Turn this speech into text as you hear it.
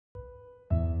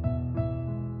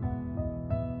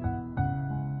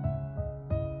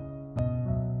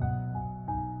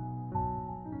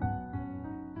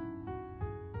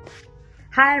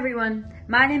Hi everyone,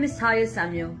 my name is Thalia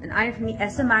and I am from the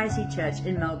SMIC Church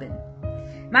in Melbourne.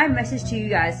 My message to you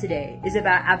guys today is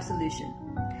about absolution.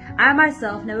 I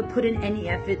myself never put in any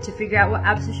effort to figure out what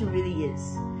absolution really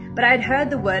is, but I had heard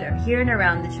the word here and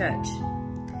around the church.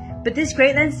 But this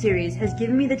Great Lent series has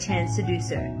given me the chance to do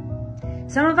so.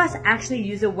 Some of us actually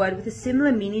use a word with a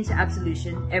similar meaning to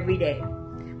absolution every day,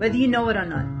 whether you know it or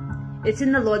not. It's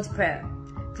in the Lord's Prayer.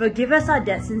 Forgive us our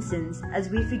debts and sins as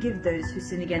we forgive those who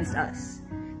sin against us.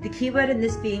 The key word in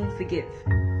this being forgive.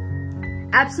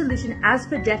 Absolution, as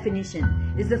per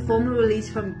definition, is the formal release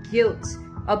from guilt,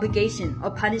 obligation, or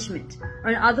punishment,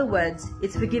 or in other words,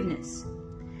 it's forgiveness.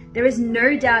 There is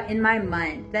no doubt in my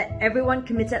mind that everyone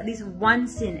commits at least one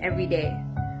sin every day.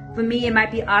 For me, it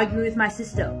might be arguing with my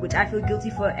sister, which I feel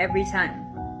guilty for every time.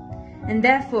 And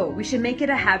therefore, we should make it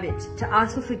a habit to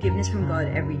ask for forgiveness from God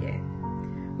every day.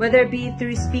 Whether it be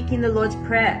through speaking the Lord's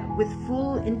Prayer with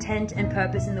full intent and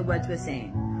purpose in the words we're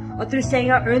saying, or through saying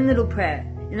our own little prayer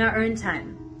in our own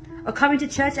time, or coming to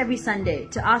church every Sunday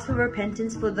to ask for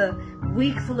repentance for the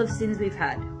week full of sins we've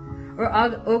had, or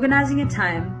organizing a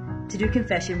time to do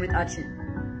confession with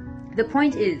Achin. The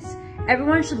point is,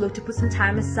 everyone should look to put some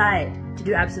time aside to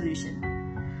do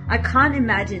absolution. I can't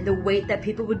imagine the weight that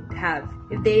people would have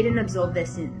if they didn't absolve their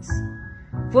sins.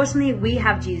 Fortunately, we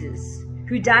have Jesus,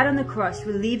 who died on the cross,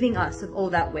 relieving us of all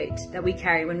that weight that we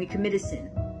carry when we commit a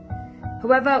sin.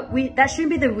 However, that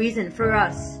shouldn't be the reason for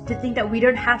us to think that we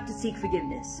don't have to seek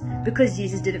forgiveness because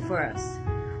Jesus did it for us.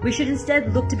 We should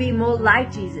instead look to be more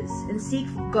like Jesus and seek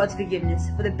God's forgiveness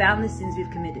for the boundless sins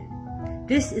we've committed.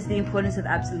 This is the importance of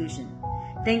absolution.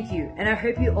 Thank you, and I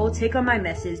hope you all take on my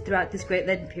message throughout this Great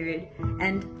Lent period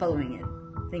and following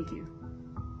it. Thank you.